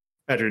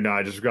 Actually, no,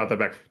 I just got that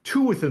back.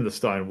 Two within the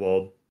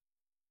Steinwald.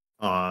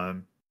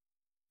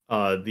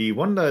 The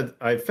one that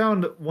I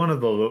found, one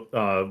of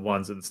the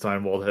ones in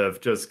Steinwald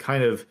have just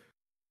kind of,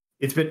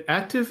 it's been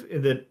active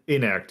and then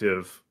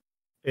inactive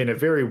in a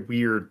very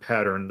weird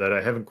pattern that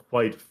I haven't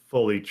quite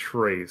fully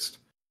traced.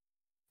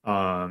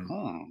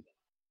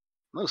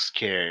 Most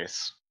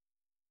curious.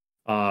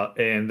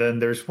 And then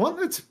there's one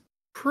that's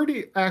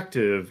pretty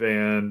active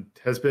and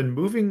has been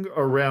moving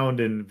around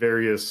in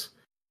various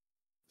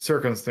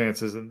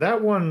circumstances, and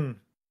that one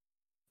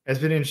has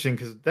been interesting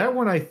because that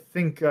one I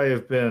think I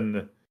have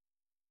been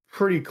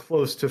pretty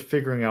close to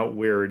figuring out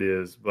where it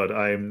is, but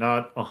I am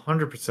not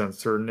 100%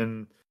 certain.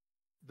 And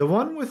the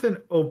one within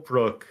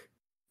Oakbrook,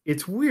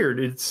 it's weird.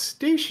 It's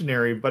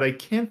stationary, but I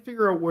can't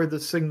figure out where the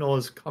signal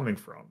is coming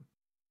from.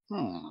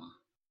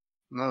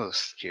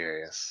 Most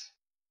curious.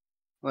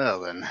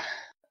 Well then,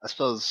 I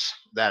suppose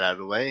that out of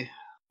the way,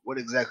 what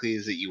exactly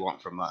is it you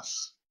want from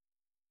us?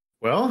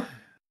 Well,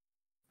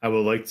 I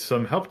would like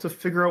some help to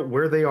figure out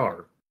where they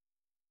are.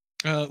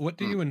 What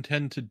do you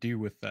intend to do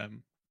with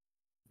them?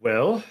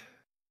 Well,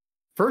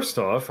 first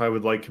off, I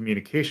would like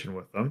communication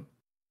with them,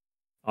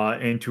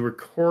 and to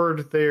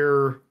record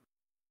their,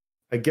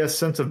 I guess,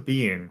 sense of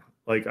being.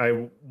 Like,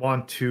 I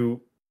want to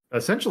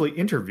essentially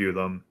interview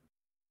them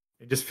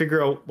and just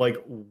figure out, like,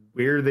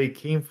 where they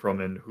came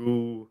from and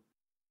who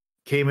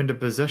came into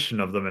possession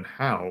of them and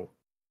how.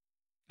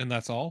 And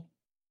that's all?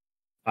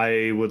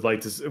 I would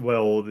like to,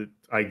 well,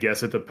 I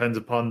guess it depends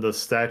upon the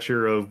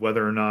stature of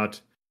whether or not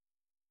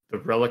the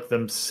relic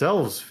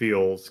themselves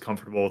feels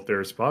comfortable with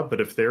their spot,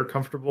 but if they're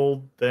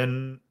comfortable,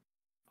 then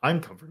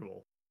I'm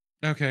comfortable.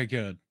 Okay,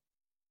 good.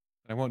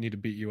 I won't need to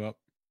beat you up.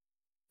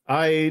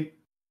 I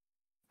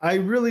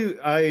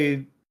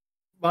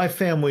my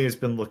family has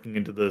been looking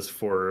into this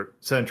for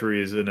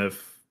centuries, and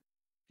if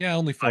yeah,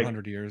 only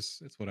 400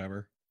 years, it's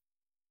whatever.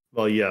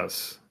 Well,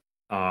 yes,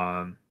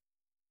 but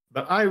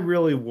I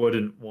really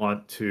wouldn't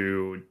want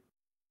to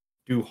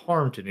do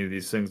harm to any of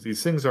these things.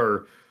 These things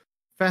are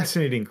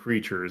fascinating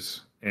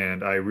creatures,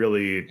 and I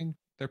really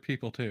they're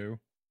people too.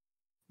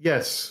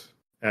 Yes,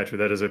 actually,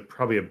 that is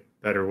probably a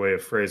better way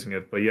of phrasing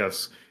it. But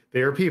yes,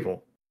 they are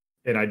people,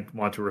 and I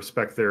want to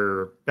respect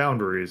their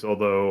boundaries.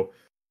 Although,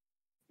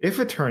 if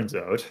it turns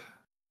out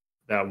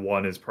that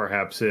one is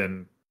perhaps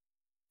in,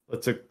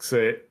 let's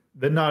say,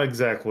 they're not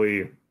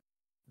exactly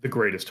the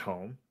greatest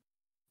home,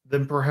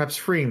 then perhaps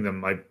freeing them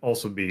might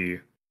also be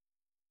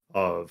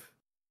of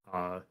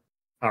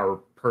our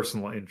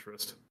personal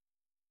interest.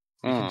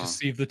 You can just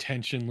see the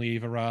tension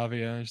leave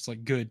Iravia. It's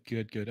like, good.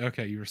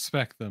 Okay, you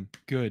respect them.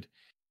 Good.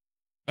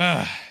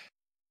 I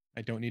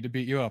don't need to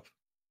beat you up.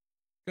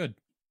 Good.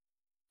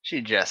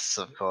 She jests,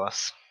 of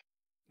course.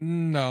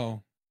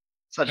 No.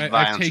 Such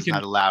violence is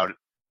not allowed.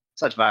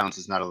 Such violence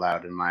is not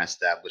allowed in my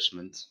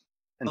establishment.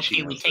 And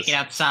okay, we take it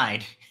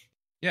outside.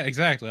 Yeah,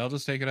 exactly. I'll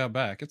just take it out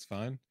back. It's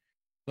fine.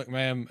 Look,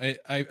 ma'am,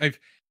 I've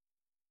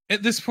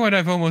at this point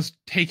I've almost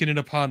taken it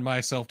upon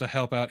myself to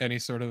help out any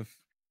sort of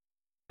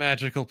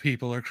magical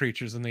people or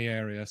creatures in the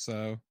area,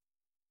 so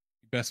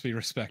you best be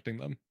respecting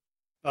them.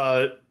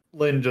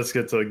 Lynn just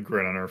gets a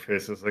grin on her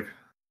face. It's like,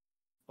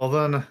 well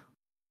then,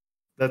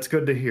 that's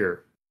good to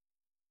hear.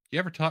 You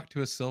ever talk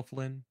to a sylph,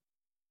 Lynn?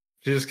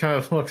 She just kind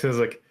of looks and is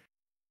like,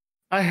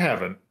 I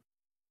haven't.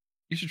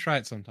 You should try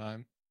it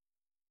sometime.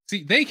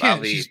 See, they can't.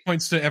 Bobby. She just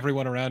points to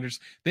everyone around her.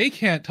 They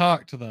can't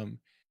talk to them,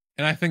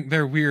 and I think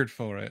they're weird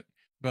for it.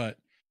 But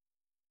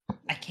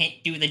I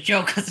can't do the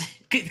joke because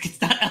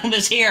it's not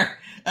Elma's here.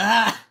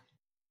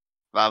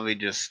 Bobby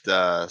just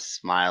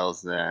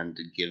smiles and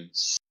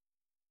gives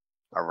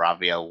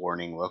Iravia a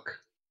warning look.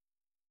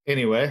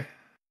 Anyway,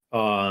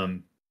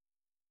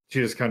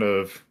 she just kind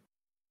of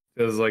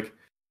is like,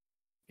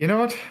 you know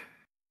what?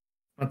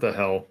 What the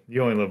hell?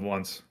 You only live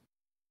once.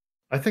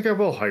 I think I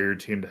will hire your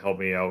team to help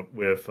me out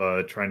with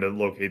trying to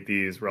locate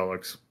these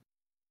relics.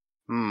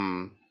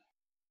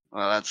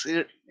 Well, that's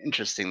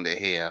interesting to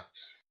hear.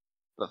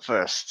 But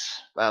first,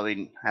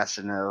 Bobby has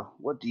to know,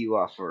 what do you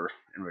offer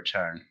in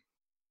return?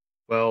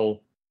 Well,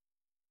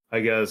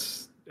 I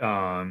guess,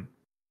 I'm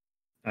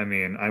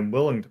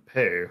willing to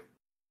pay.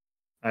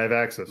 I have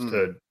access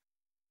to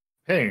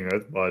paying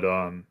it, but,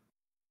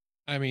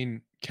 I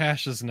mean,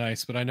 cash is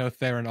nice, but I know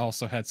Theron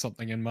also had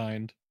something in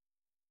mind.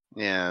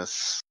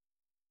 Yes.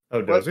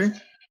 Oh, does he?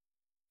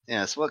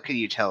 Yes, what can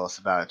you tell us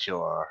about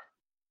your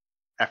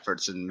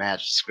efforts in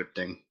magic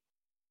scripting?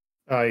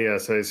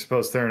 Yes, I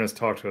suppose Theron has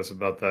talked to us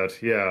about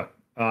that, yeah.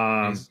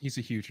 He's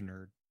a huge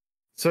nerd.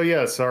 So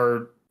yes,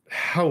 our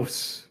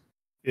house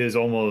is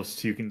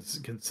almost, you can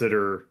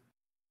consider,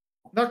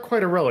 not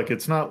quite a relic,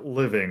 it's not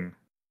living,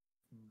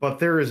 but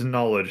there is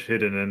knowledge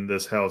hidden in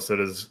this house that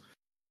has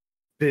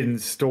been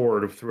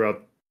stored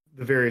throughout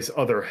the various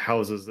other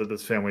houses that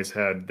this family's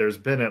had. There's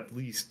been at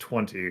least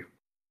 20,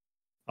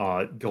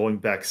 going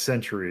back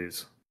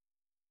centuries.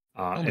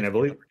 And I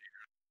believe,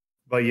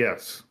 but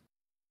yes,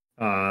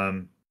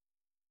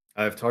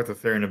 I've talked to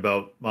Theron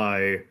about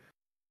my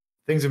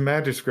things in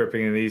magic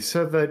scripting, and he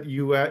said that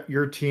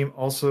your team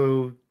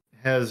also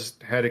has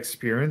had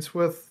experience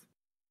with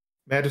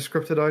magic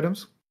scripted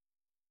items.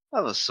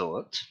 Of a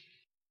sort.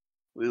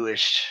 We've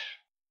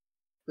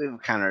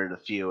encountered a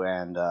few,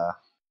 and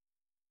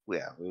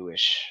we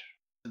wish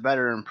to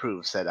better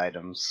improve said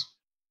items.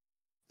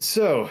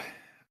 So,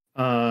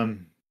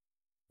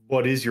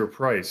 what is your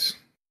price?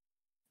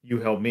 You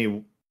help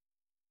me.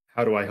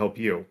 How do I help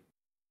you?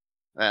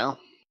 Well,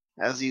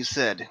 as you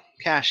said,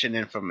 cash and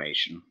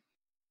information.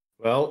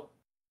 Well,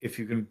 if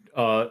you can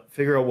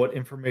figure out what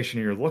information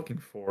you're looking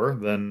for,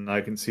 then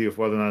I can see if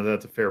whether or not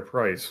that's a fair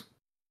price,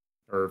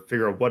 or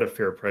figure out what a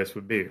fair price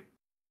would be.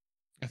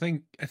 I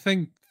think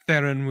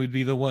Theron would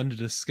be the one to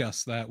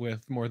discuss that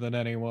with more than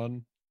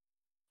anyone.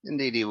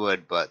 Indeed he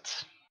would,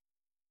 but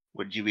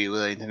would you be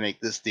willing to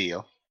make this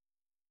deal?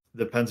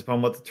 Depends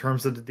upon what the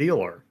terms of the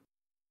deal are.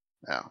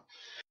 Well,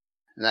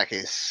 in that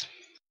case,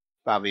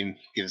 Bobby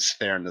gives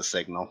Theron the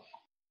signal.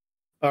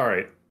 All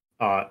right.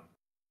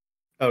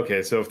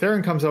 Okay, so if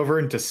Theron comes over,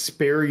 and to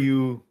spare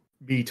you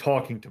me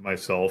talking to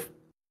myself,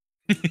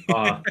 you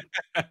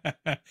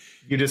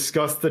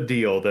discuss the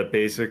deal that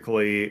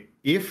basically,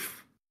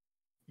 if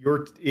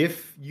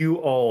you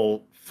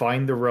all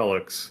find the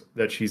relics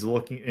that she's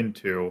looking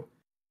into,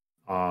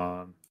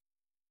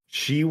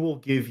 she will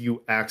give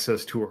you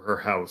access to her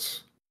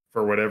house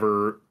for what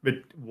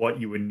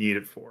you would need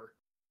it for.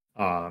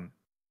 And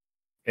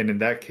in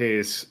that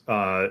case,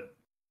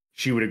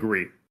 she would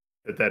agree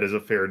that is a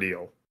fair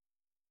deal.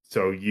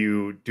 So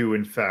you do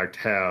in fact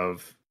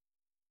have,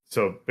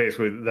 so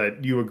basically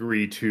that you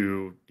agree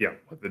to,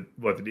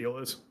 what the deal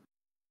is.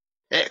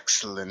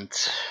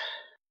 Excellent.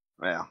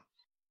 Well,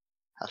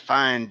 a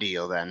fine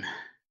deal then.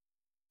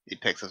 He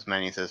picks up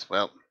many and says,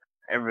 well,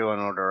 everyone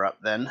order up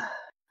then.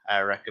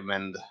 I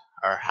recommend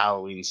our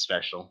Halloween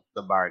special,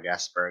 the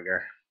Bargas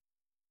Burger.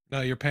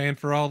 Now you're paying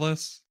for all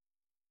this?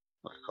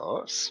 Of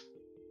course.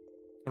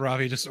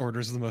 Iravia just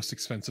orders the most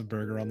expensive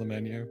burger on the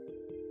menu.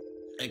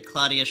 And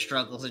Claudia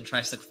struggles and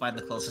tries to find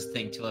the closest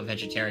thing to a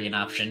vegetarian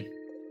option.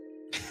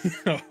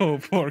 Oh,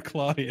 poor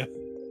Claudia.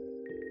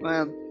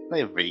 Well,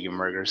 they have vegan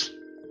burgers.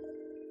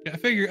 Yeah,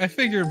 I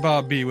figured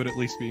Bob B would at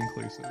least be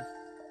inclusive.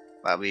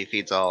 Bobby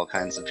feeds all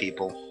kinds of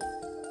people.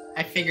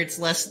 I figure it's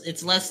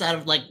less out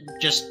of like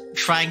just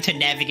trying to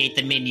navigate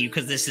the menu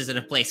because this isn't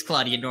a place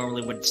Claudia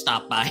normally would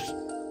stop by.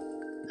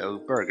 No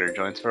burger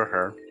joints for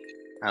her.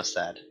 How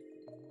sad.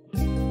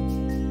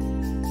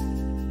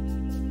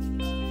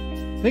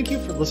 Thank you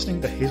for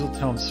listening to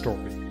Hazeltown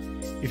Story.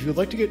 If you would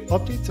like to get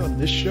updates on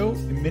this show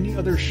and many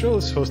other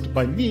shows hosted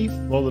by me,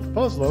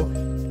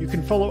 LoloDePuzlo, you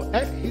can follow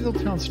at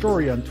Hazeltown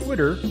Story on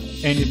Twitter,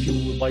 and if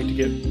you would like to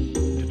get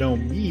to know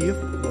me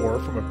more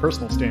from a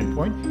personal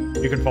standpoint,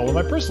 you can follow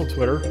my personal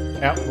Twitter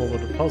at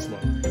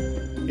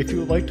LoloDePuzlo. If you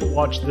would like to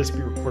watch this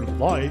be recorded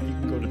live, you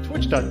can go to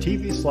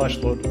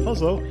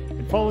twitch.tv/LoloDePuzlo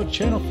and follow the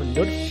channel for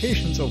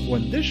notifications of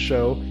when this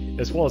show,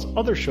 as well as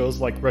other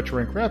shows like Retro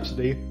Rank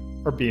Rhapsody,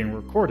 are being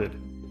recorded.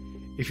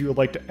 If you would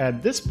like to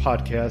add this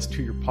podcast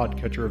to your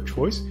podcatcher of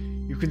choice,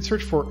 you can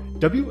search for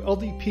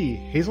WLDP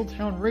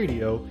Hazeltown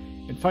Radio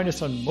and find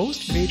us on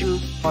most major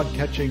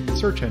podcatching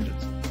search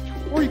engines.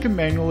 Or you can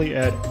manually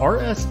add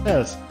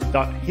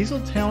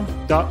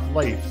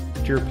rss.hazeltown.life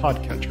to your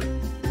podcatcher.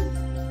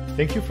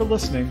 Thank you for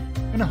listening,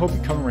 and I hope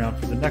you come around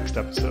for the next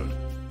episode.